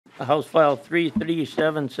House File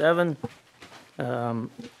 3377,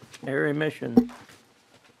 air emission.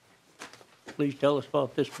 Please tell us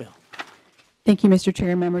about this bill. Thank you, Mr.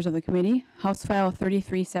 Chair and members of the committee. House File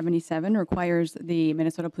 3377 requires the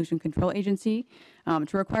Minnesota Pollution Control Agency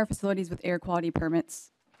to require facilities with air quality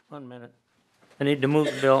permits. 1 minute. I need to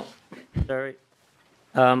move the bill. Sorry.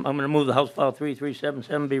 I'm going to move the House File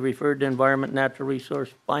 3377 be referred to Environment Natural Resource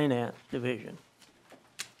Finance Division.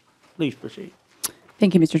 Please proceed.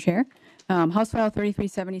 Thank you, Mr. Chair. House File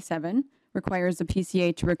 3377 requires the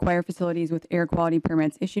PCA to require facilities with air quality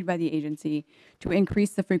permits issued by the agency to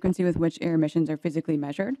increase the frequency with which air emissions are physically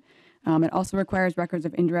measured. It also requires records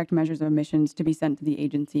of indirect measures of emissions to be sent to the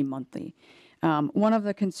agency monthly. One of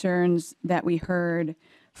the concerns that we heard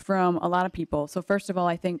from a lot of people, so first of all,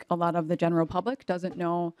 I think a lot of the general public doesn't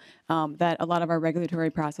know that a lot of our regulatory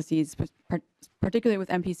processes, particularly with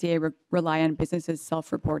MPCA, rely on businesses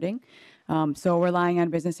self-reporting. So relying on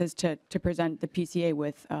businesses to present the PCA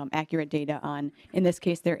with accurate data on, in this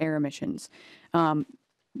case, their air emissions.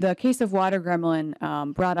 The case of Water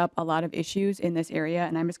Gremlin brought up a lot of issues in this area,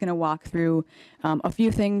 and I'm just going to walk through a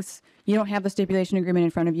few things. You don't have the stipulation agreement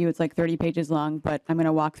in front of you. It's like 30 pages long, but I'm going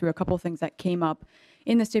to walk through a couple things that came up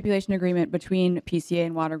in the stipulation agreement between PCA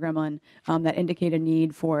and Water Gremlin that indicate a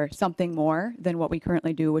need for something more than what we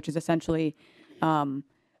currently do, which is essentially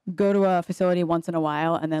go to a facility once in a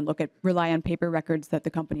while and then rely on paper records that the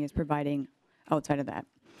company is providing outside of that.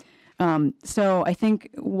 So I think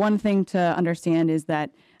one thing to understand is that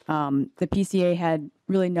the PCA had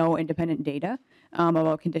really no independent data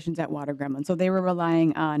about conditions at Water Gremlin. So they were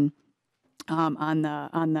relying on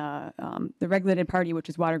the regulated party, which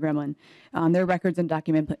is Water Gremlin, their records and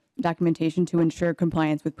documentation to ensure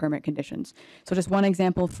compliance with permit conditions. So just one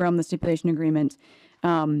example from the stipulation agreement.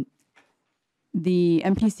 The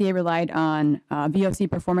MPCA relied on VOC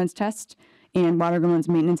performance test and Water Gremlin's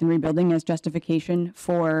maintenance and rebuilding as justification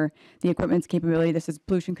for the equipment's capability. This is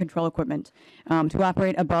pollution control equipment to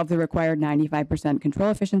operate above the required 95% control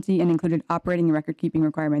efficiency, and included operating and record keeping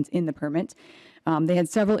requirements in the permit. They had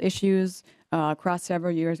several issues across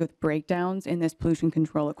several years with breakdowns in this pollution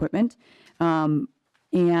control equipment.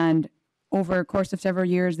 And over a course of several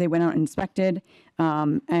years, they went out and inspected,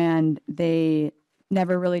 and they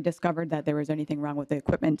never really discovered that there was anything wrong with the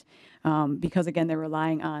equipment because, again, they're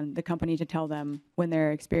relying on the company to tell them when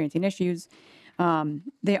they're experiencing issues.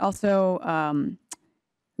 They also,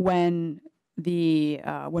 when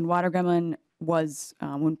Water Gremlin was,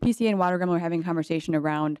 when PCA and Water Gremlin were having a conversation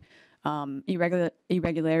around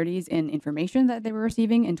irregularities in information that they were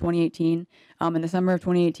receiving in 2018, in the summer of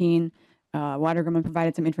 2018, Water Gremlin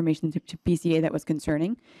provided some information to PCA that was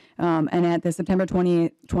concerning. And at the September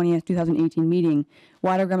 20th, 2018 meeting,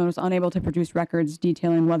 Water Gremlin was unable to produce records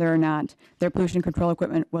detailing whether or not their pollution control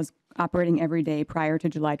equipment was operating every day prior to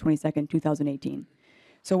July 22nd, 2018.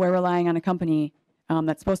 So we're relying on a company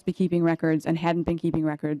that's supposed to be keeping records and hadn't been keeping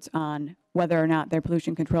records on whether or not their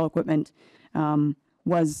pollution control equipment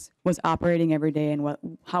was operating every day and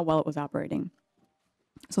how well it was operating.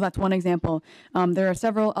 So that's one example. There are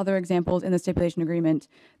several other examples in the stipulation agreement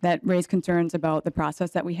that raise concerns about the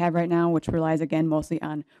process that we have right now, which relies, again, mostly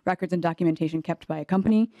on records and documentation kept by a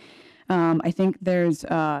company. I think there's,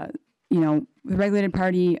 the regulated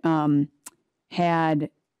party had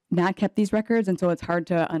not kept these records, and so it's hard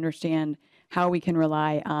to understand how we can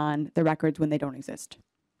rely on the records when they don't exist.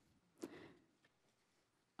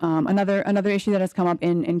 Another issue that has come up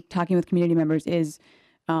in talking with community members is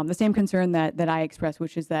the same concern that I expressed,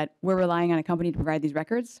 which is that we're relying on a company to provide these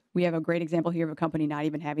records. We have a great example here of a company not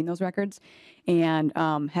even having those records and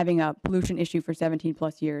having a pollution issue for 17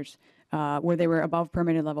 plus years where they were above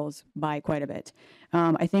permitted levels by quite a bit.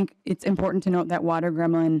 I think it's important to note that Water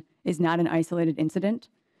Gremlin is not an isolated incident.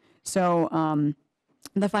 So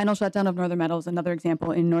the final shutdown of Northern Metals, another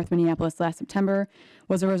example in North Minneapolis last September,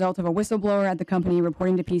 was a result of a whistleblower at the company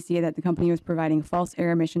reporting to PCA that the company was providing false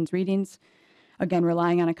air emissions readings. Again,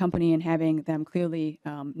 relying on a company and having them clearly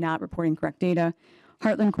not reporting correct data.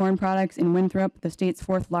 Heartland Corn Products in Winthrop, the state's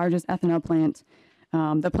 4th largest ethanol plant.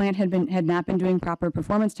 The plant had not been doing proper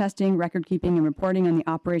performance testing, record keeping, and reporting on the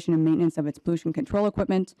operation and maintenance of its pollution control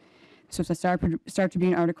equipment. This was a Star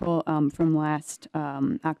Tribune article from last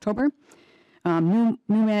October. New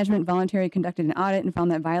management voluntarily conducted an audit and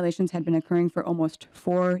found that violations had been occurring for almost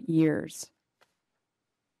 4 years.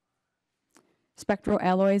 Spectral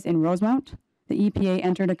Alloys in Rosemount. The EPA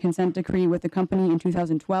entered a consent decree with the company in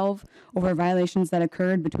 2012 over violations that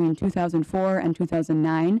occurred between 2004 and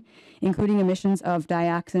 2009, including emissions of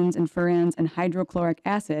dioxins and furans and hydrochloric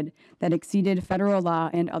acid that exceeded federal law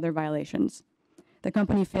and other violations. The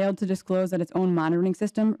company failed to disclose that its own monitoring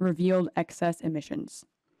system revealed excess emissions.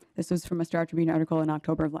 This was from a Star Tribune article in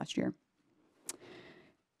October of last year.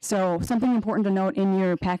 So something important to note in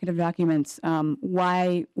your packet of documents,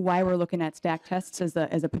 why we're looking at stack tests as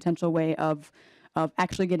a potential way of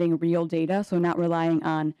actually getting real data, so not relying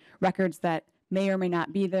on records that may or may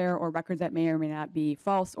not be there, or records that may or may not be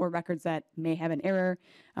false, or records that may have an error.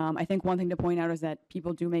 I think one thing to point out is that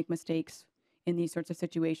people do make mistakes in these sorts of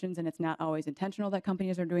situations, and it's not always intentional that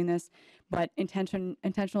companies are doing this, but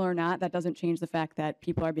intentional or not, that doesn't change the fact that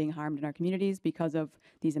people are being harmed in our communities because of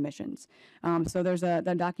these emissions. So there's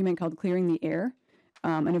a document called Clearing the Air,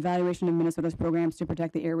 an evaluation of Minnesota's programs to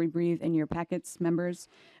protect the air we breathe in your packets, members.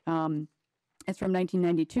 It's from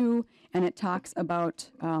 1992, and it talks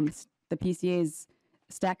about the PCA's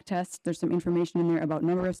stack tests. There's some information in there about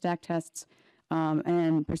number of stack tests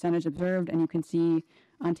and percentage observed, and you can see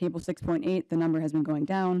on table 6.8, the number has been going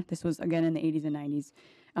down. This was, again, in the 80s and 90s.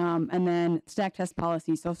 And then stack test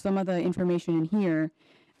policy. So some of the information in here,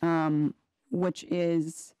 which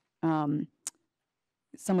is some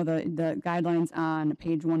of the guidelines on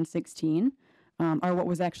page 116, are what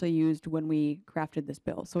was actually used when we crafted this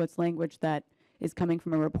bill. So it's language that is coming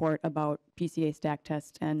from a report about PCA stack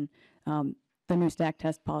test and the new stack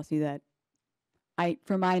test policy that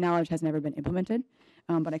from my knowledge, has never been implemented,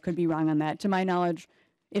 but I could be wrong on that. To my knowledge,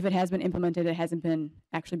 if it has been implemented, it hasn't been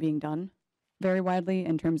actually being done very widely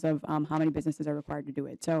in terms of how many businesses are required to do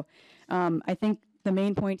it. So I think the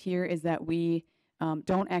main point here is that we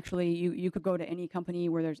don't actually, you could go to any company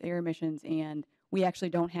where there's air emissions, and we actually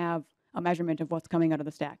don't have a measurement of what's coming out of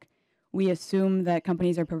the stack. We assume that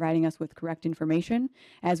companies are providing us with correct information,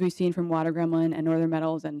 as we've seen from Water Gremlin and Northern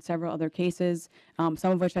Metals and several other cases,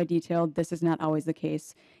 some of which I detailed. This is not always the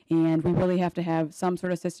case, and we really have to have some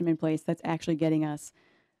sort of system in place that's actually getting us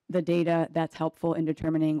the data that's helpful in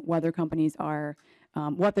determining whether companies are,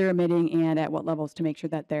 what they're emitting and at what levels, to make sure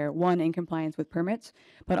that they're, one, in compliance with permits,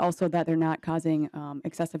 but also that they're not causing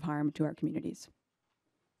excessive harm to our communities.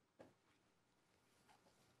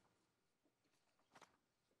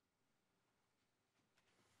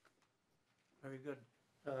 Very good.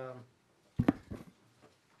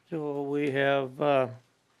 So we have a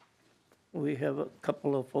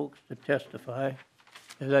couple of folks to testify.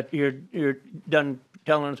 Is that you're done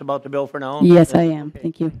telling us about the bill for now? Yes, I am. Okay.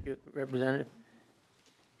 Thank you. Representative.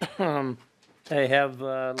 I have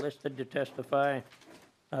listed to testify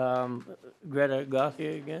Greta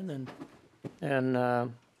Gauthier again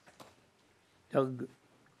and Doug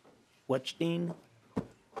Wetstein.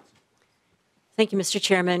 Thank you, Mr.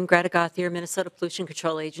 Chairman. Greta Gauthier, Minnesota Pollution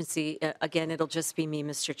Control Agency. Again, it'll just be me,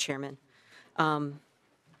 Mr. Chairman. Thank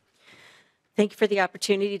you for the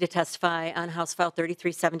opportunity to testify on House File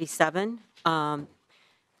 3377.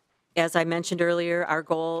 As I mentioned earlier, our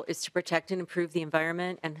goal is to protect and improve the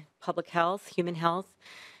environment and public health, human health,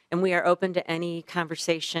 and we are open to any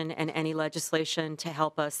conversation and any legislation to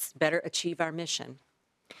help us better achieve our mission.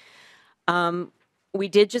 We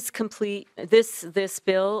did just complete, this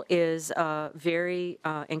bill is very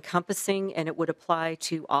encompassing, and it would apply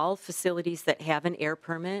to all facilities that have an air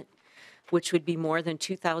permit, which would be more than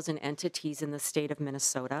 2,000 entities in the state of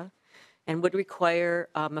Minnesota, and would require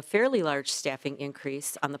a fairly large staffing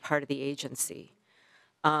increase on the part of the agency.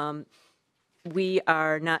 We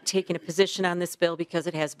are not taking a position on this bill because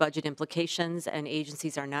it has budget implications, and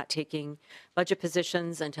agencies are not taking budget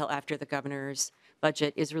positions until after the governor's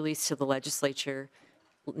budget is released to the legislature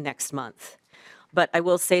next month. But I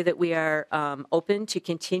will say that we are open to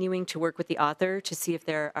continuing to work with the author to see if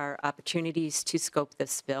there are opportunities to scope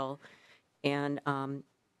this bill. And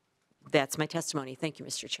that's my testimony. Thank you,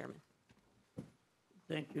 Mr. Chairman.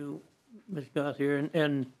 Thank you, Ms. Gauthier.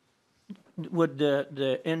 And would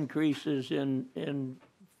the increases in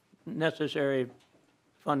necessary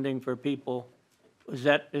funding for people, is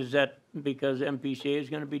that because MPCA is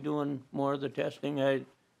going to be doing more of the testing?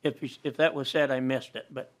 If that was said, I missed it,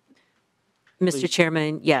 but. Mr. Please.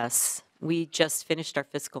 Chairman, yes. We just finished our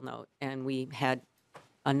fiscal note, and we had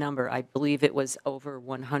a number. I believe it was over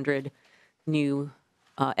 100 new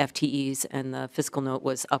FTEs, and the fiscal note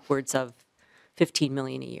was upwards of $15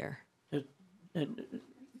 million a year.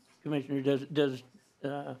 Commissioner, does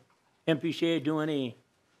MPCA do any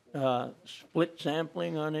split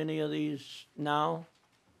sampling on any of these now?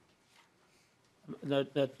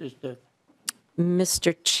 That is the.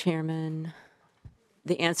 Mr. Chairman,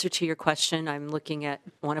 the answer to your question, I'm looking at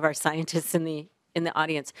one of our scientists in the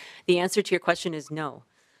audience. The answer to your question is no.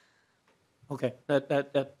 Okay,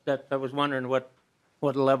 that I was wondering what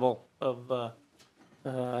level of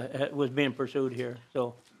was being pursued here.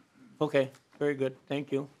 So, okay, very good.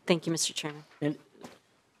 Thank you. Thank you, Mr. Chairman. And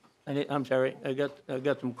I'm sorry, I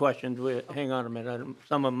got some questions. Hang on a minute.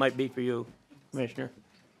 Some of them might be for you, Commissioner.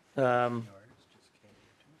 Representative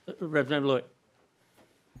Lewick.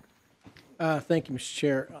 Thank you, Mr.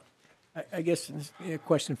 Chair. I guess this is a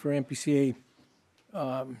question for MPCA.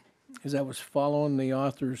 As I was following the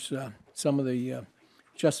authors, some of the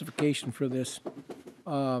justification for this,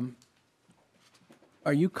 are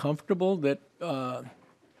you comfortable that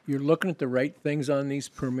you're looking at the right things on these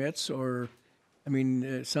permits? Or, I mean,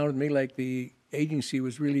 it sounded to me like the agency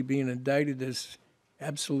was really being indicted as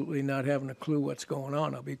absolutely not having a clue what's going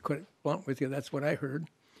on. I'll be quite blunt with you. That's what I heard.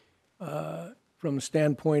 From the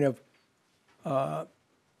standpoint of,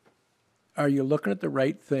 are you looking at the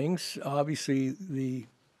right things? Obviously, the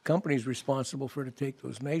company's responsible for to take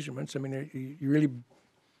those measurements. I mean, you really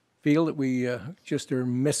feel that we just are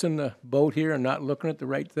missing the boat here and not looking at the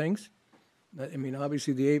right things? I mean,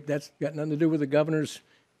 obviously, that's got nothing to do with the governor's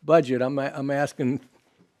budget. I'm asking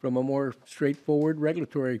from a more straightforward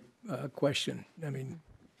regulatory question. I mean,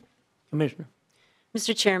 Commissioner.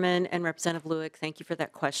 Mr. Chairman and Representative Lewick, thank you for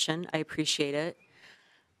that question. I appreciate it.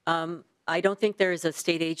 I don't think there is a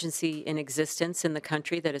state agency in existence in the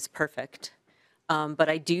country that is perfect. But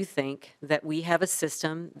I do think that we have a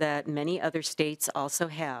system that many other states also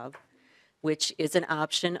have, which is an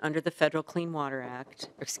option under the Federal Clean Water Act,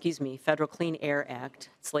 Federal Clean Air Act.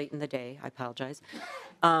 It's late in the day, I apologize.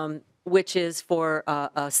 Which is for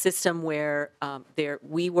a system where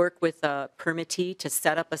we work with a permittee to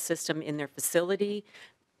set up a system in their facility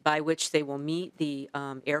by which they will meet the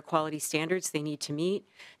air quality standards they need to meet.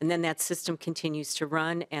 And then that system continues to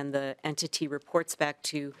run and the entity reports back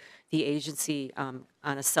to the agency on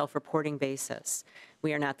a self-reporting basis.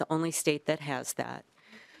 We are not the only state that has that.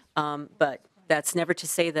 But that's never to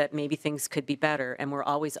say that maybe things could be better, and we're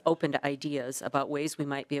always open to ideas about ways we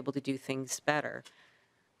might be able to do things better.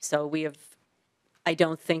 So I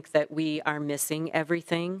don't think that we are missing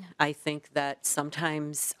everything. I think that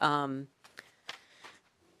sometimes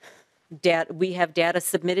we have data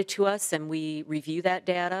submitted to us and we review that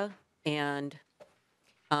data, and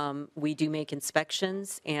we do make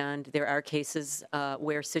inspections, and there are cases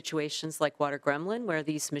where situations like Water Gremlin, where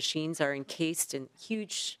these machines are encased in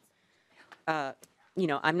huge, I'm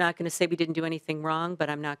not going to say we didn't do anything wrong, but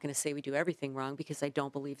I'm not going to say we do everything wrong, because I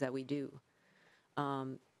don't believe that we do.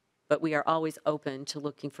 But we are always open to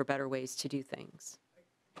looking for better ways to do things.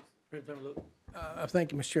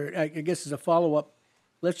 thank you, Mr. Chair. I guess as a follow-up,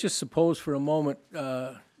 let's just suppose for a moment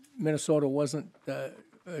Minnesota wasn't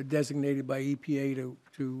designated by EPA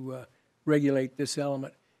to regulate this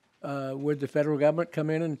element. Would the federal government come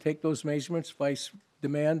in and take those measurements, vice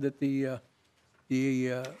demand that the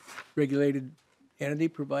regulated entity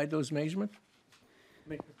provide those measurements?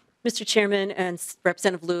 Mr. Chairman and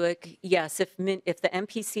Representative Lewick, yes, if the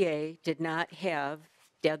MPCA did not have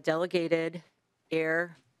delegated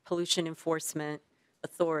air pollution enforcement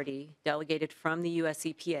authority delegated from the US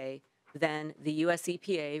EPA, then the US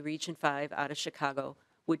EPA Region 5 out of Chicago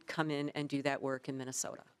would come in and do that work in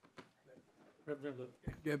Minnesota.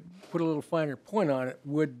 Put a little finer point on it.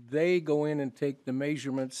 Would they go in and take the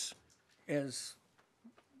measurements as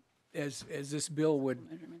this bill would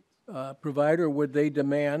provide, or would they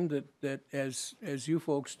demand that as you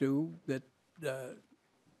folks do, that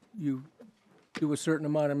you do a certain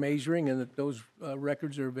amount of measuring and that those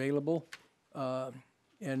records are available?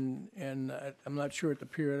 And I'm not sure at the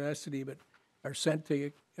periodicity, but are sent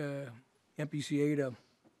to MPCA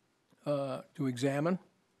to examine.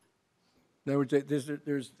 In other words,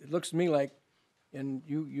 it looks to me like, and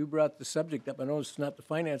you brought the subject up, I know it's not the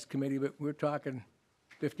Finance Committee, but we're talking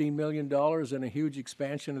 $15 million and a huge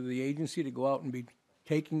expansion of the agency to go out and be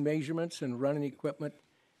taking measurements and running equipment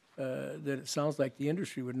that it sounds like the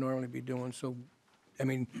industry would normally be doing. So, I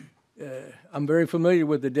mean, I'm very familiar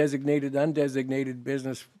with the designated, undesignated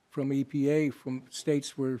business from EPA from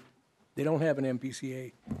states where they don't have an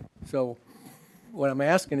MPCA. So what I'm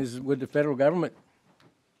asking is, would the federal government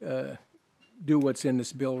do what's in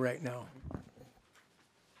this bill right now?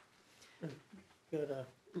 Good,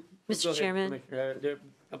 Mr. go ahead, Chairman. Commissioner. There are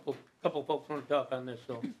a couple folks want to talk on this,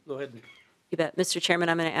 so go ahead. You bet. Mr. Chairman,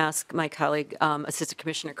 I'm going to ask my colleague, Assistant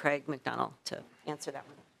Commissioner Craig McDonald, to answer that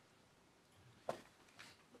one.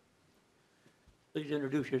 Please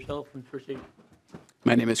introduce yourself and proceed.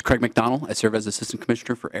 My name is Craig McDonald. I serve as Assistant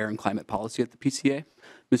Commissioner for Air and Climate Policy at the PCA.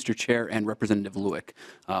 Mr. Chair and Representative Lewick,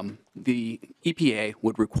 the EPA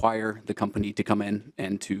would require the company to come in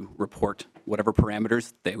and to report whatever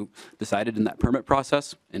parameters they decided in that permit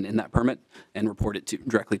process and in that permit, and report it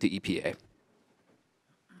directly to EPA.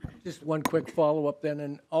 Just one quick follow-up then,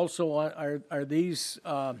 and also are these,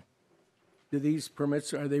 do these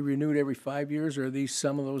permits, are they renewed every 5 years, or are these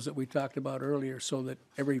some of those that we talked about earlier, so that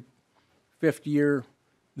every 5th year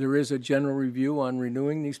there is a general review on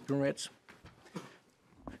renewing these permits?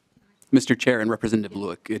 Mr. Chair and Representative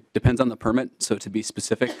Lewick, it depends on the permit. So to be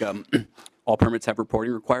specific, all permits have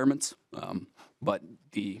reporting requirements, but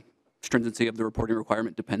the stringency of the reporting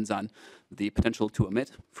requirement depends on the potential to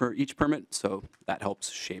emit for each permit. So that helps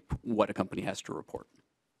shape what a company has to report.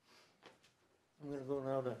 I'm going to go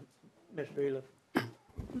now to Mr. Eliff.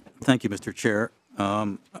 Thank you, Mr. Chair.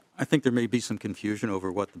 I think there may be some confusion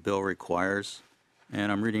over what the bill requires,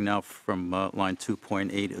 and I'm reading now from line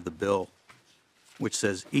 2.8 of the bill, which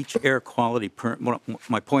says each air quality permit.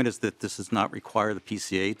 My point is that this does not require the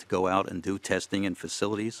PCA to go out and do testing in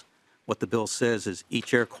facilities. What the bill says is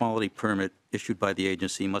each air quality permit issued by the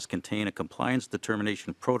agency must contain a compliance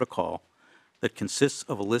determination protocol that consists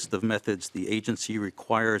of a list of methods the agency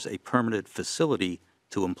requires a permitted facility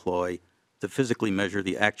to employ to physically measure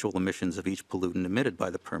the actual emissions of each pollutant emitted by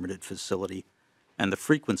the permitted facility and the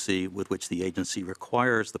frequency with which the agency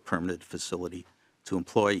requires the permitted facility to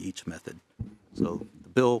employ each method. So the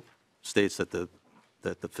bill states that the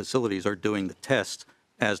facilities are doing the test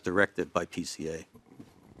as directed by PCA.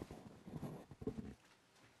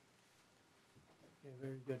 Okay,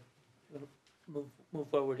 very good. Move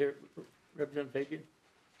forward here. Representative Fabian?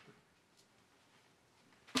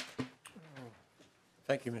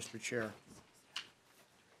 Thank you, Mr. Chair.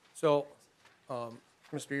 So, Mr.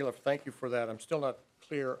 Eliff, thank you for that. I'm still not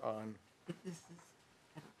clear on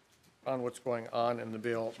what's going on in the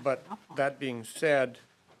bill. But that being said,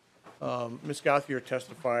 Ms. Gauthier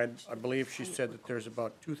testified, I believe she said that there's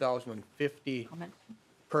about 2,050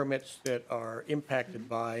 permits that are impacted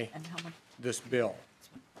by this bill.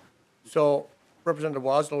 So, Representative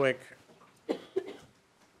Wozlowick,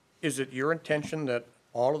 is it your intention that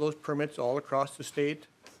all of those permits all across the state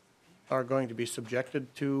are going to be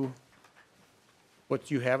subjected to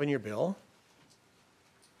what you have in your bill?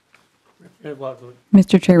 Representative Wozlowick.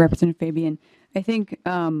 Mr. Chair, Representative Fabian, I think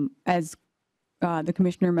as the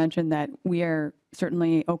commissioner mentioned that we are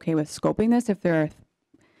certainly okay with scoping this if there are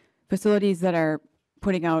facilities that are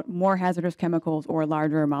putting out more hazardous chemicals or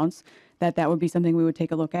larger amounts, that would be something we would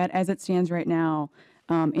take a look at. As it stands right now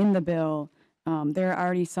in the bill, there are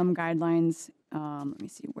already some guidelines. Let me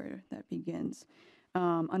see where that begins.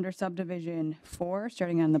 Under subdivision 4,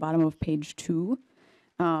 starting on the bottom of page 2,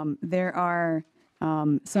 there are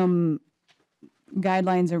some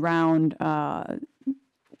guidelines around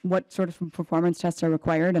what sort of performance tests are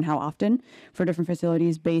required and how often for different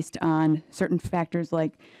facilities based on certain factors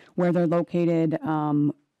like where they're located,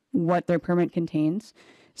 what their permit contains.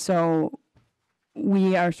 So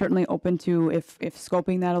we are certainly open to if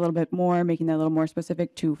scoping that a little bit more, making that a little more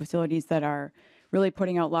specific to facilities that are really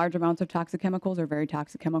putting out large amounts of toxic chemicals or very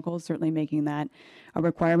toxic chemicals, certainly making that a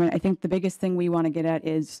requirement. I think the biggest thing we want to get at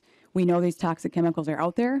is we know these toxic chemicals are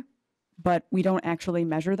out there, but we don't actually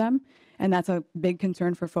measure them. And that's a big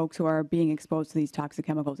concern for folks who are being exposed to these toxic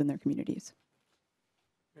chemicals in their communities.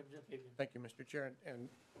 Thank you, Mr. Chair. And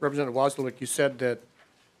Representative Wozlowick, you said that,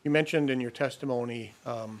 you mentioned in your testimony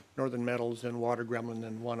Northern Metals and Water Gremlin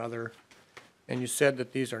and one other, and you said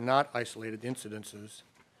that these are not isolated incidences.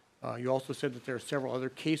 You also said that there are several other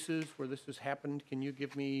cases where this has happened. Can you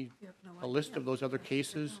give me a list of those other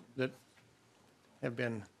cases that have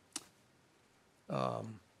been?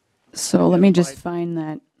 So let me just find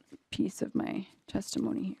that piece of my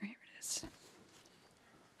testimony here. Here it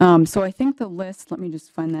is. So I think the list, let me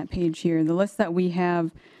just find that page here. The list that we have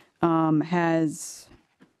has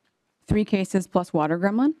 3 cases plus Water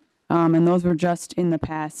Gremlin, and those were just in the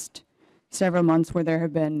past several months where there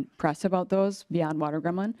have been press about those beyond Water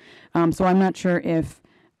Gremlin. So I'm not sure if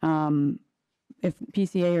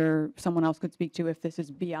PCA or someone else could speak to if this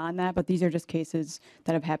is beyond that, but these are just cases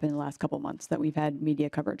that have happened in the last couple months that we've had media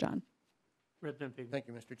coverage on. Thank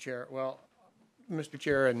you, Mr. Chair. Well, Mr.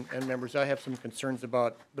 Chair and members, I have some concerns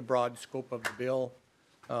about the broad scope of the bill.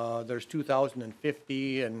 There's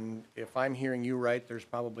 2,050, and if I'm hearing you right, there's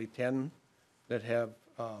probably 10 that have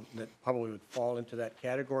that probably would fall into that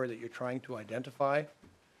category that you're trying to identify.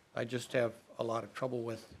 I just have a lot of trouble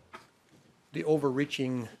with the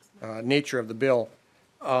overreaching nature of the bill.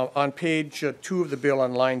 On page 2 of the bill,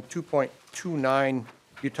 on line 2.29,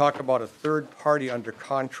 you talk about a third party under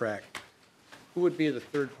contract. Who would be the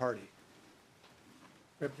third party?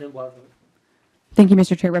 Representative Wozlowick. Thank you,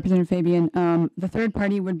 Mr. Chair. Representative Fabian. The third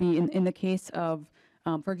party would be in the case of,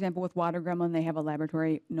 for example, with Water Gremlin, they have a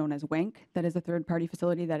laboratory known as WENC that is a third-party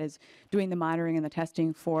facility that is doing the monitoring and the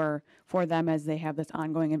testing for them as they have this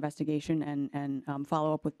ongoing investigation and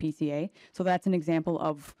follow-up with PCA. So that's an example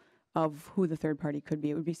of who the third party could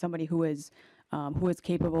be. It would be somebody who is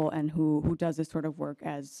capable and who does this sort of work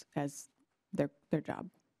as their job.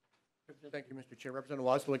 Thank you, Mr. Chair. Representative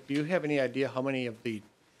Wozniak, do you have any idea how many of the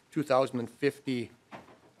 2,050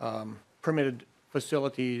 permitted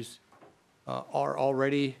facilities are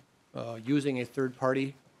already using a third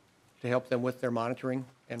party to help them with their monitoring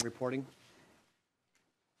and reporting?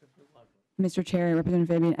 Mr. Chair,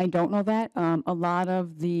 Representative Fabian, I don't know that. A lot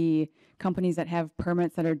of the companies that have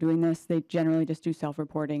permits that are doing this, they generally just do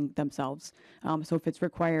self-reporting themselves. So if it's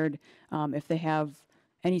required, if they have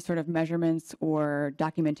any sort of measurements or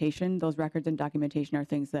documentation, those records and documentation are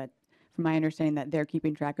things that, from my understanding, that they're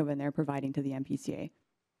keeping track of and they're providing to the MPCA.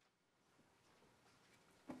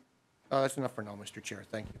 That's enough for now, Mr. Chair.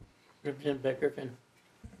 Thank you. Representative Becker-Finn.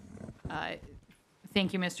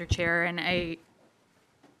 Thank you, Mr. Chair. And I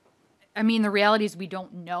mean, the reality is we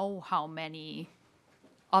don't know how many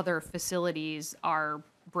other facilities are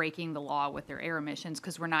breaking the law with their air emissions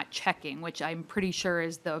because we're not checking, which I'm pretty sure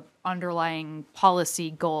is the underlying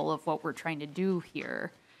policy goal of what we're trying to do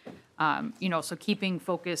here. You know, so keeping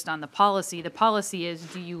focused on the policy is,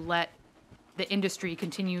 do you let the industry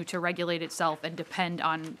continue to regulate itself and depend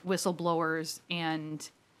on whistleblowers and,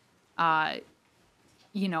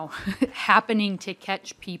 you know, happening to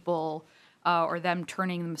catch people or them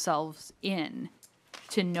turning themselves in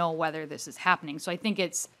to know whether this is happening. So I think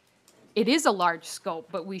it is a large scope,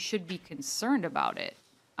 but we should be concerned about it.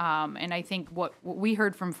 And I think what we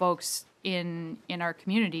heard from folks in our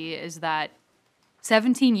community is that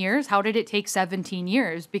 17 years, how did it take 17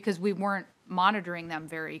 years? Because we weren't monitoring them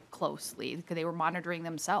very closely, because they were monitoring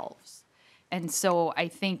themselves. And so I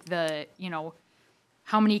think you know,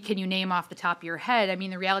 how many can you name off the top of your head? I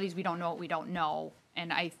mean, the reality is we don't know what we don't know.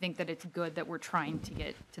 And I think that it's good that we're trying to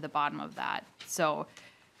get to the bottom of that. So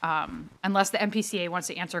unless the MPCA wants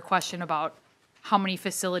to answer a question about how many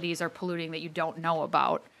facilities are polluting that you don't know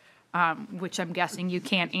about, which I'm guessing you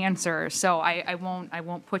can't answer. So I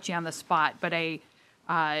won't put you on the spot, but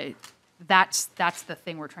that's the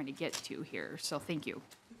thing we're trying to get to here. So thank you.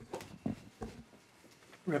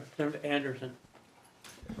 Representative Anderson.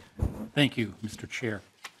 Thank you, Mr. Chair.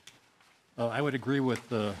 I would agree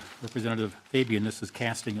with Representative Fabian. This is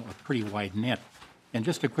casting a pretty wide net. And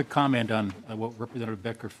just a quick comment on what Representative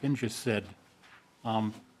Becker-Finn just said.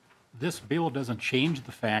 This bill doesn't change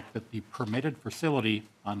the fact that the permitted facility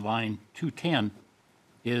on line 210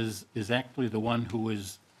 is actually the one who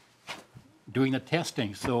is doing the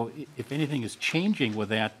testing. So if anything is changing with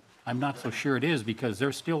that, I'm not so sure it is, because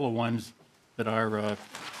they're still the ones that are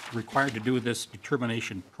required to do this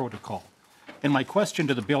determination protocol. And my question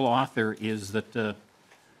to the bill author is that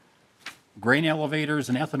grain elevators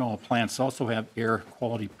and ethanol plants also have air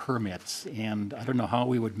quality permits. And I don't know how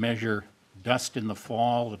we would measure dust in the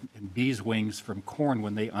fall and bees' wings from corn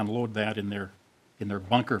when they unload that in their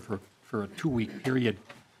bunker for a 2-week period.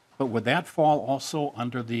 But would that fall also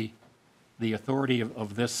under the authority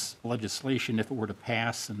of this legislation if it were to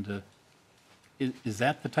pass? And is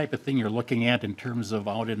that the type of thing you're looking at in terms of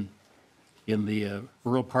out in the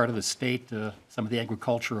rural part of the state, some of the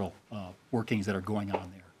agricultural workings that are going on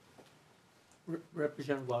there?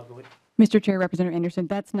 Representative Wozniak. Mr. Chair, Representative Anderson,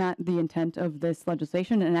 that's not the intent of this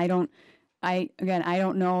legislation, and I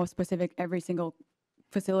don't know specific every single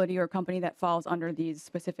facility or company that falls under these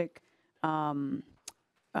specific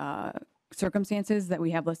circumstances that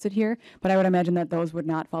we have listed here, but I would imagine that those would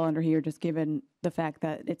not fall under here, just given the fact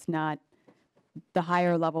that it's not the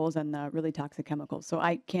higher levels and the really toxic chemicals. So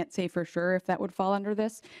I can't say for sure if that would fall under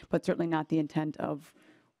this, but certainly not the intent of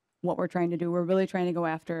what we're trying to do. We're really trying to go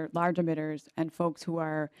after large emitters and folks who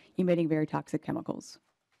are emitting very toxic chemicals.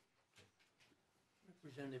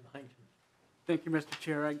 Representative Heinzman. Thank you, Mr.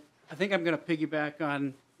 Chair. I think I'm going to piggyback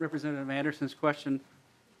on Representative Anderson's question.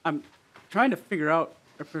 I'm trying to figure out,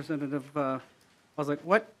 Representative, I was like,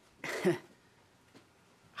 what?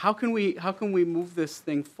 How can we move this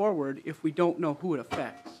thing forward if we don't know who it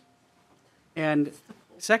affects? And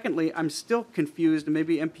secondly, I'm still confused, and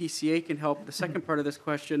maybe MPCA can help. The second part of this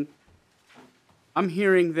question, I'm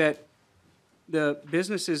hearing that the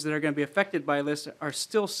businesses that are going to be affected by this are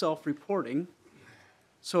still self-reporting.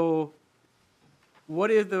 So what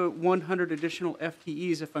are the 100 additional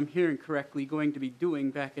FTEs, if I'm hearing correctly, going to be doing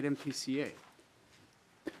back at MPCA?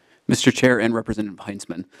 Mr. Chair and Representative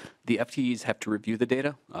Heinzman, the FTEs have to review the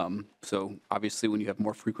data. So obviously, when you have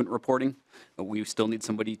more frequent reporting, we still need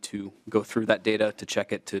somebody to go through that data, to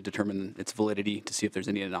check it, to determine its validity, to see if there's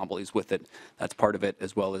any anomalies with it. That's part of it,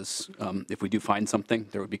 as well as if we do find something,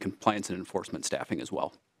 there would be compliance and enforcement staffing as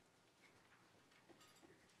well.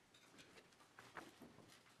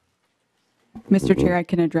 Mr. Chair, I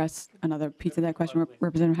can address another piece of that question,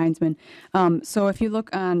 Representative Heinzman. So if you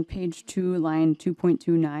look on page 2, line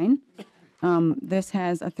 2.29, This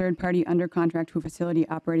has a third party under contract to a facility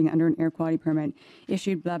operating under an air quality permit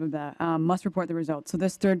issued, blah, blah, blah, must report the results. So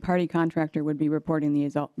this third party contractor would be reporting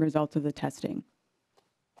the results of the testing.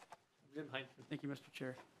 Thank you, Mr.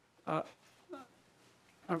 Chair.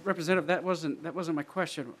 Representative, that wasn't my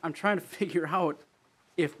question. I'm trying to figure out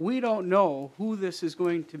if we don't know who this is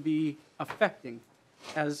going to be affecting,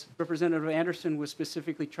 as Representative Anderson was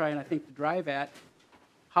specifically trying, I think, to drive at,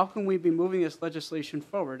 how can we be moving this legislation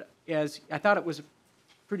forward? As I thought it was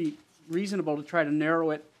pretty reasonable to try to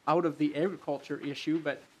narrow it out of the agriculture issue,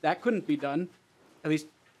 but that couldn't be done, at least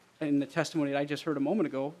in the testimony that I just heard a moment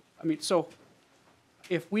ago. I mean, so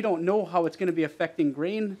if we don't know how it's going to be affecting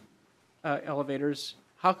grain elevators,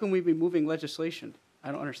 how can we be moving legislation?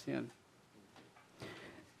 I don't understand.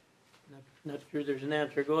 Not sure there's an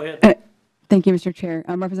answer. Go ahead. Thank you, Mr. Chair.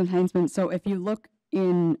 Representative Heinzman, so if you look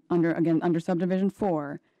under subdivision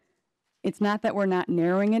 4, it's not that we're not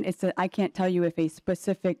narrowing it, it's that I can't tell you if a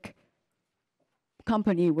specific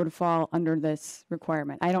company would fall under this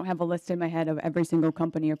requirement. I don't have a list in my head of every single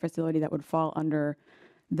company or facility that would fall under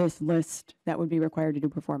this list that would be required to do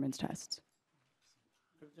performance tests.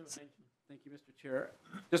 Thank you, Mr. Chair.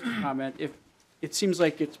 Just a comment. If it seems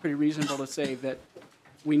like it's pretty reasonable to say that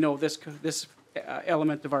we know this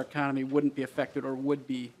element of our economy wouldn't be affected or would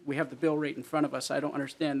be. We have the bill rate in front of us. I don't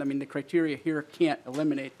understand. I mean, the criteria here can't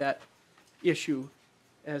eliminate that issue,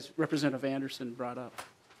 as Representative Anderson brought up.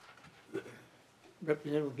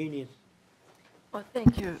 Representative Guinness. Well,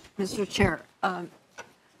 thank you, Mr. Chair. I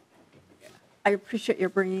appreciate your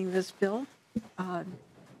bringing this bill.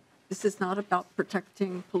 This is not about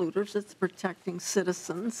protecting polluters, it's protecting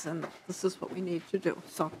citizens, and this is what we need to do.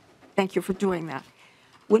 So thank you for doing that.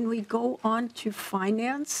 When we go on to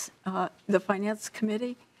finance, the Finance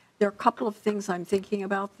Committee, there are a couple of things I'm thinking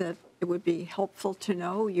about that it would be helpful to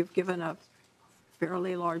know. You've given a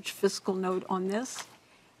fairly large fiscal note on this.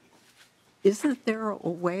 Isn't there a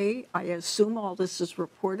way, I assume all this is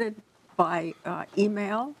reported by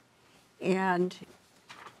email, and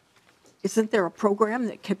isn't there a program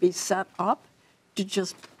that could be set up to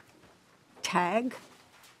just tag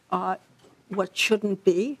what shouldn't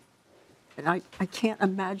be? And I can't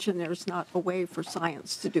imagine there's not a way for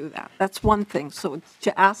science to do that. That's one thing. So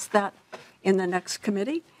to ask that in the next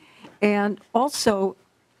committee. And also,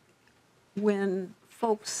 when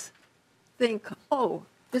folks think, oh,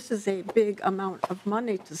 this is a big amount of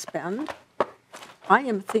money to spend, I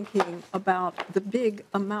am thinking about the big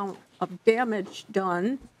amount of damage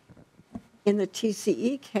done in the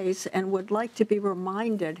TCE case and would like to be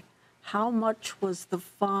reminded how much was the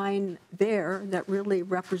fine there that really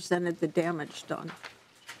represented the damage done.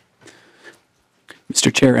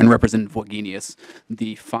 Mr. Chair and Representative Wagenius,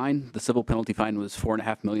 the civil penalty fine was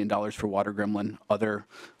 $4.5 million for Water Gremlin. Other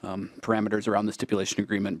parameters around the stipulation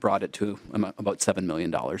agreement brought it to about $7 million.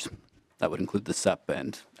 That would include the SEP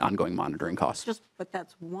and ongoing monitoring costs. But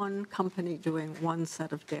that's one company doing one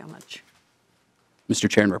set of damage. Mr.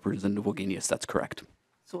 Chair and Representative Wagenius, that's correct.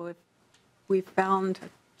 So if we found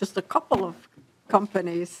just a couple of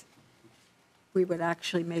companies, we would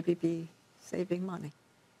actually maybe be saving money.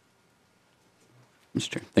 Mr.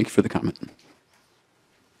 Chair, thank you for the comment.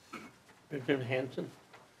 Representative Hanson.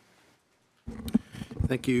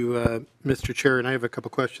 Thank you, Mr. Chair, and I have a couple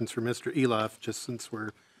questions for Mr. Eloff, just since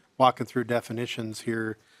we're walking through definitions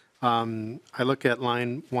here. I look at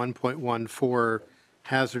line 1.14,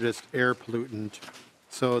 hazardous air pollutant.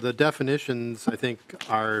 So the definitions, I think,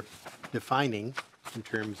 are defining in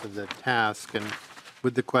terms of the task, and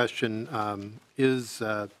with the question, is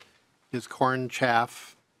corn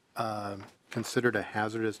chaff considered a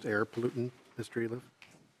hazardous air pollutant, Mr. Eloff?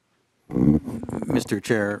 Mr.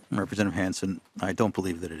 Chair, Representative Hanson, I don't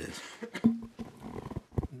believe that it is.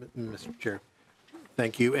 Mr. Chair,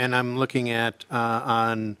 thank you. And I'm looking at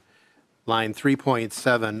on line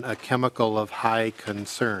 3.7, a chemical of high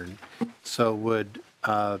concern. So would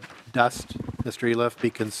dust, Mr. Eloff, be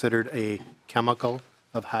considered a chemical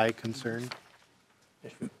of high concern?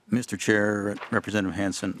 Mr. Chair, Representative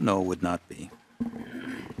Hanson, no, would not be.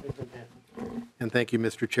 And thank you,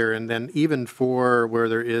 Mr. Chair. And then even for where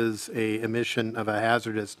there is a emission of a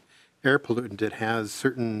hazardous air pollutant, it has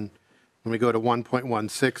certain, when we go to 1.16,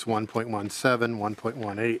 1.17,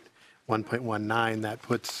 1.18, 1.19, that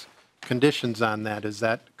puts conditions on that. Is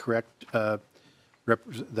that correct? To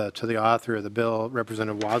the author of the bill,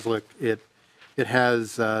 Representative Wozlik, it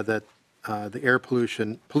has that the air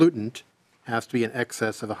pollutant has to be in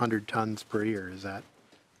excess of 100 tons per year. Is that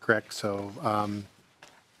correct? So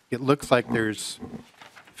it looks like there's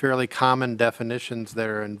fairly common definitions that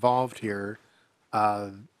are involved here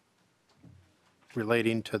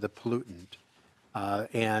relating to the pollutant.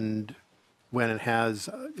 And when it has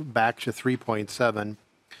back to 3.7,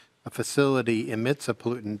 a facility emits a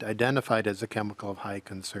pollutant identified as a chemical of high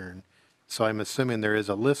concern. So I'm assuming there is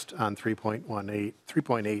a list on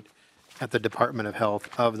 3.8 at the Department of Health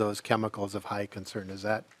of those chemicals of high concern. Is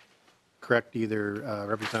that correct, either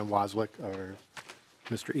Representative Waslick or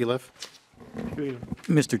Mr. Eliff?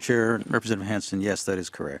 Mr. Chair, Representative Hanson, yes, that is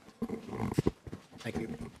correct. Thank you.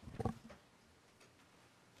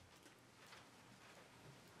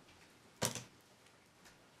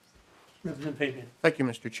 Representative Fabian. Thank you,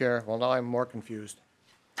 Mr. Chair. Well, now I'm more confused.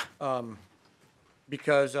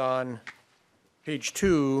 Because on page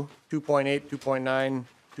 2, 2.8, 2.9,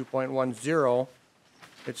 2.10,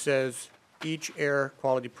 it says, each air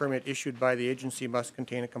quality permit issued by the agency must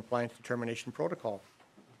contain a compliance determination protocol,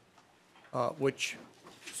 which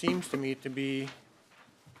seems to me to be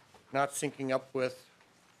not syncing up with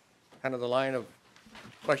kind of the line of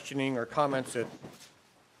questioning or comments that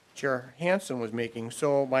Chair Hansen was making.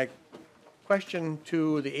 So my question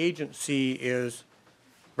to the agency is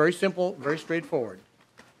very simple, very straightforward.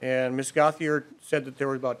 And Ms. Gothier said that there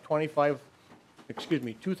were about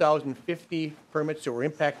 2,050 permits that were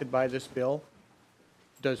impacted by this bill.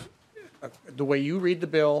 Does, the way you read the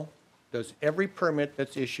bill, does every permit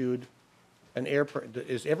that's issued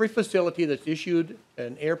is every facility that's issued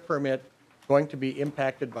an air permit going to be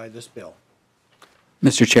impacted by this bill?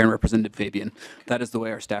 Mr. Chair and Representative Fabian, that is the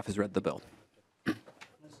way our staff has read the bill.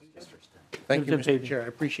 Thank you, Mr. Chair. I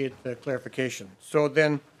appreciate the clarification. So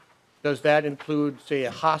then, does that include, say,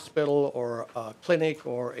 a hospital or a clinic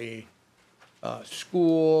or a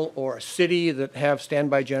school or a city that have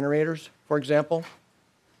standby generators, for example?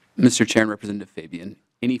 Mr. Chair and Representative Fabian,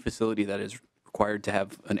 any facility that is required to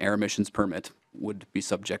have an air emissions permit would be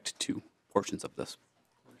subject to portions of this.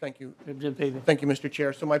 Thank you. Representative Fabian. Thank you, Mr.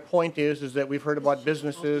 Chair. So my point is that we've heard about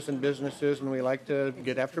businesses, and we like to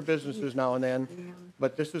get after businesses now and then,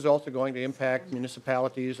 but this is also going to impact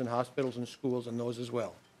municipalities and hospitals and schools and those as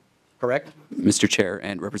well, correct? Mr. Chair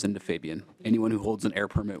and Representative Fabian, anyone who holds an air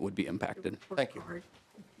permit would be impacted. Thank you.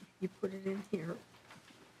 You put it in here.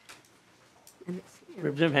 And it's here.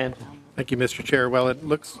 Representative Hanson. Thank you, Mr. Chair. Well, it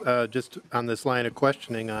looks, just on this line of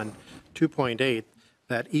questioning on 2.8,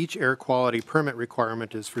 that each air quality permit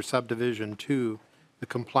requirement is for subdivision 2, the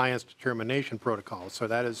compliance determination protocol. So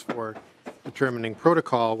that is for determining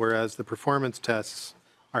protocol, whereas the performance tests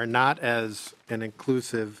are not as an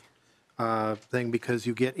inclusive thing, because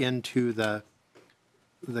you get into the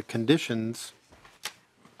conditions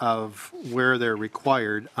of where they're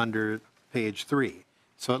required under page 3.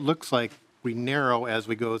 So it looks like we narrow as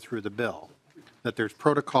we go through the bill, that there's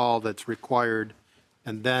protocol that's required,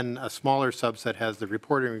 and then a smaller subset has the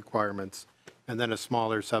reporting requirements, and then a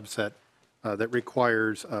smaller subset that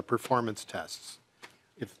requires performance tests.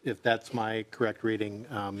 If that's my correct reading,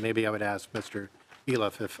 maybe I would ask Mr.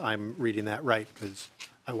 Eliff if I'm reading that right, because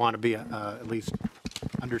I want to be at least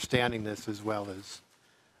understanding this as well as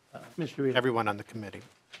Mr. Eliff. everyone on the committee.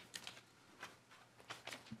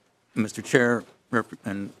 Mr. Chair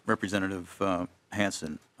and Representative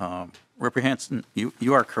Hanson, Representative Hanson,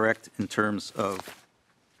 you are correct in terms of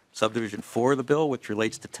subdivision 4 of the bill, which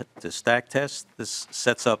relates to stack tests. This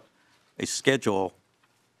sets up a schedule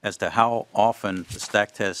as to how often the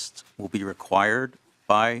stack tests will be required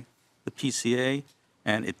by the PCA,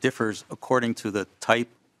 and it differs according to the type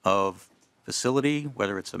of facility,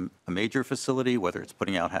 whether it's a major facility, whether it's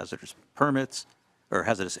putting out hazardous permits or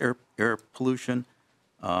hazardous air pollution,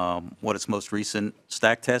 what its most recent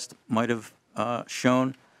stack test might have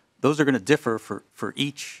shown. Those are going to differ for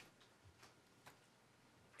each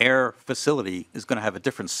air facility is going to have a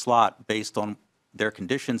different slot based on their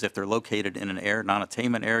conditions. If they're located in an air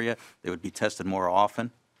non-attainment area, they would be tested more often.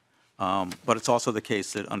 But it's also the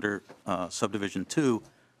case that under subdivision 2,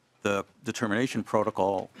 the determination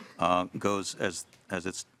protocol goes as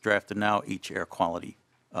it's drafted now, each air quality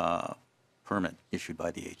permit issued by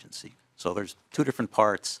the agency. So there's two different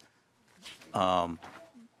parts. Part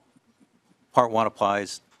 1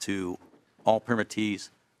 applies to all permittees.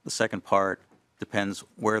 The second part depends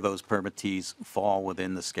where those permittees fall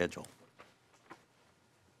within the schedule.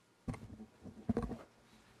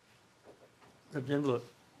 Representative Lewis.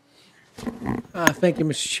 Thank you,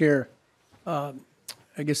 Mr. Chair. I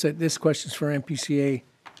guess this question's for MPCA.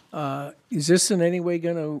 Is this in any way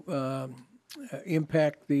going to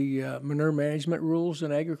impact the manure management rules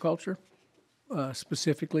in agriculture,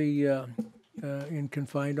 specifically in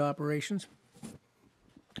confined operations?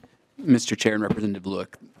 Mr. Chair and Representative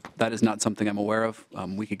Lueck, that is not something I'm aware of.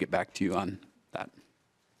 We could get back to you on that.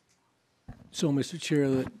 So, Mr.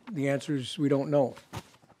 Chair, the answer is we don't know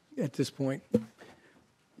at this point. Mr.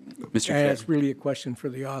 And Chair. it's really a question for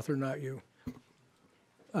the author, not you.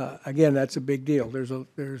 again, that's a big deal. There's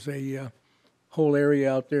a whole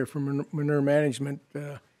area out there for manure management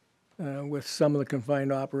with some of the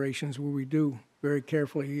confined operations where we do very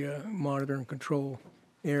carefully monitor and control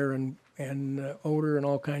air and odor and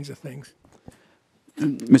all kinds of things.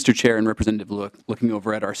 Mr. Chair and Representative Luick, looking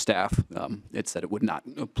over at our staff, it said it would not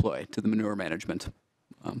apply to the manure management.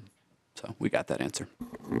 So we got that answer.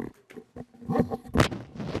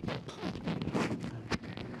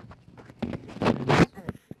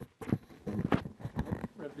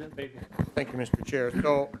 Thank you, Mr. Chair.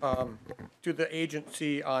 So, to the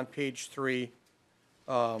agency on page 3,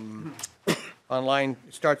 on line,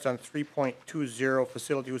 it starts on 3.20,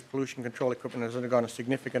 facility whose pollution control equipment has undergone a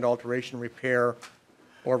significant alteration, repair,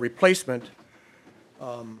 or replacement.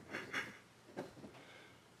 I'm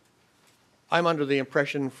under the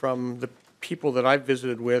impression from the people that I've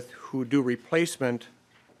visited with who do replacement,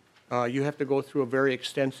 you have to go through a very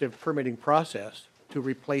extensive permitting process to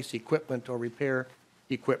replace equipment or repair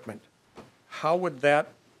equipment. How would that,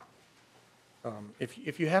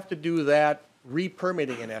 if you have to do that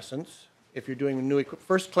re-permitting in essence, if you're doing new equipment,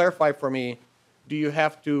 first clarify for me, do you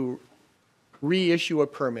have to reissue a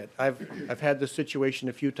permit? I've had this situation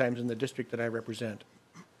a few times in the district that I represent.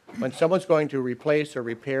 When someone's going to replace or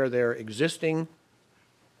repair their existing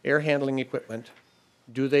air handling equipment,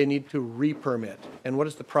 do they need to re-permit? And what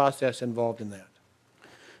is the process involved in that?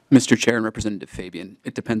 Mr. Chair and Representative Fabian,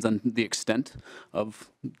 it depends on the extent of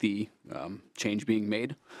the change being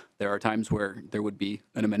made. There are times where there would be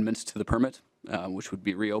an amendment to the permit, which would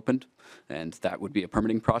be reopened, and that would be a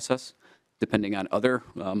permitting process. Depending on other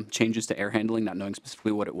changes to air handling, not knowing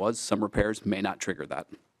specifically what it was, some repairs may not trigger that.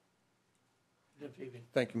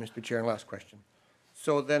 Thank you, Mr. Chair. And last question.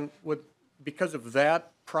 So then, because of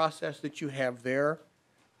that process that you have there,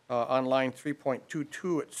 on line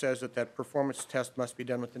 3.22, it says that performance test must be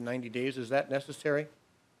done within 90 days. Is that necessary?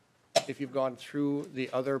 If you've gone through the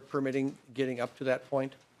other permitting getting up to that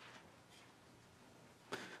point?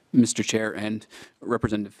 Mr. Chair and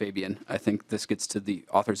Representative Fabian, I think this gets to the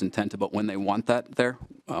author's intent about when they want that there.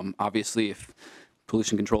 Obviously, if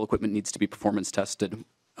pollution control equipment needs to be performance tested,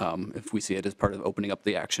 if we see it as part of opening up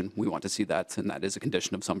the action, we want to see that, and that is a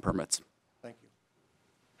condition of some permits. Thank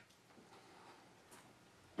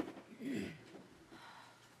you.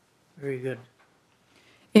 Very good.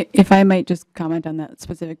 If I might just comment on that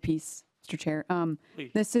specific piece, Mr. Chair.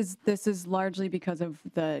 Please. This is largely because of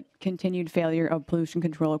the continued failure of pollution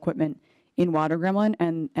control equipment in Water Gremlin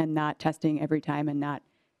and not testing every time and not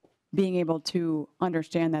being able to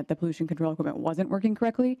understand that the pollution control equipment wasn't working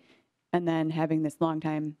correctly, and then having this long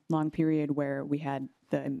period where we had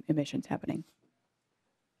the emissions happening.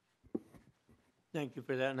 Thank you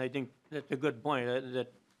for that, and I think that's a good point,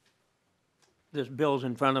 that this bill's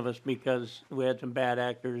in front of us because we had some bad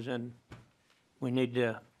actors, and we need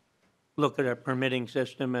to look at our permitting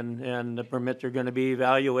system, and the permits are gonna be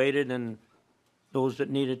evaluated, and those that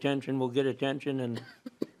need attention will get attention, and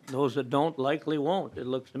those that don't likely won't. It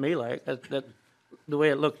looks to me like, that's the way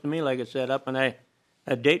it looks to me like it's set up, and I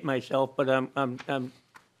date myself, but I'm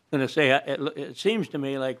gonna say, it seems to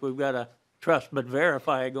me like we've got a trust but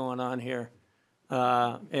verify going on here.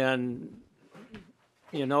 And,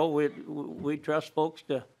 you know, we trust folks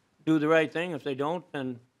to do the right thing. If they don't,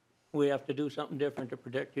 then we have to do something different to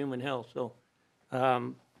protect human health. So,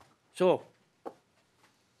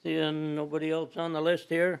 seeing nobody else on the list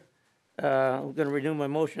here, I'm going to renew my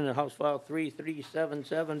motion that House File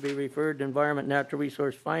 3377 be referred to Environment Natural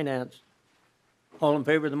Resource Finance. All in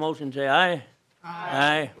favor of the motion, say aye. Aye.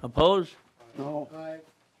 Aye. Opposed? No. Aye.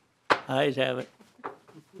 Ayes have it.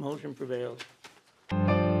 Motion prevails.